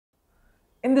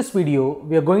In this video,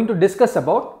 we are going to discuss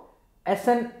about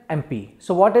SNMP.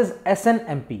 So what is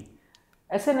SNMP?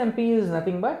 SNMP is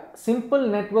nothing but Simple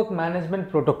Network Management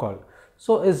Protocol.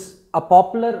 So is a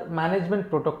popular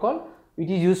management protocol which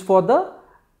is used for the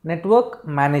network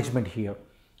management here.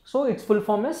 So its full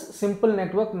form is Simple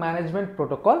Network Management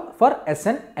Protocol for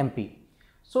SNMP.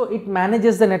 So it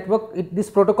manages the network, this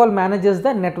protocol manages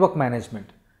the network management,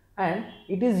 and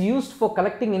it is used for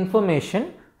collecting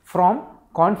information from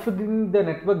configuring the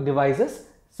network devices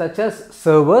such as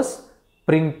servers,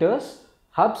 printers,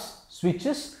 hubs,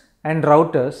 switches and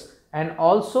routers, and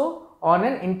also on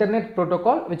an internet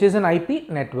protocol which is an IP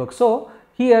network. So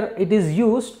here it is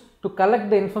used to collect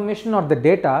the information or the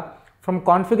data from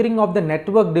configuring of the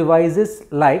network devices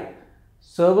like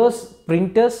servers,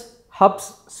 printers,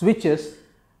 hubs, switches,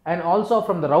 and also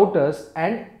from the routers,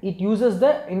 and it uses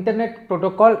the internet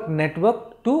protocol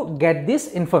network to get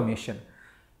this information.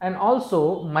 And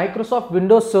also Microsoft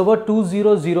Windows Server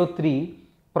 2003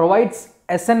 provides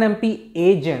SNMP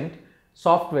agent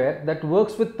software that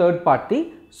works with third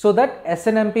party, so that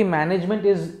SNMP management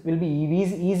will be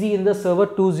easy in the Server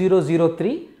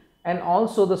 2003, and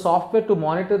also the software to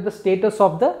monitor the status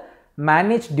of the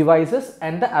managed devices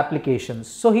and the applications.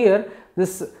 So here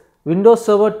this Windows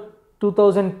Server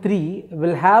 2003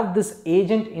 will have this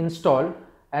agent installed,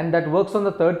 and that works on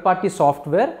the third party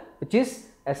software which is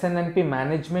SNMP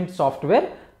management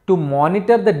software to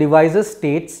monitor the devices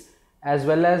states as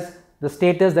well as the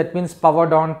status, that means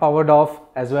powered on, powered off,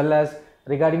 as well as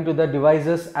regarding to the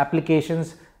devices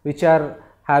applications which are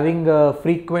having a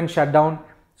frequent shutdown.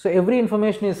 So every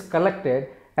information is collected,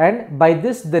 and by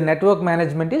this the network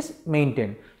management is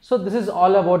maintained. So this is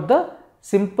all about the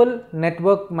Simple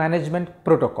Network Management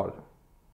Protocol.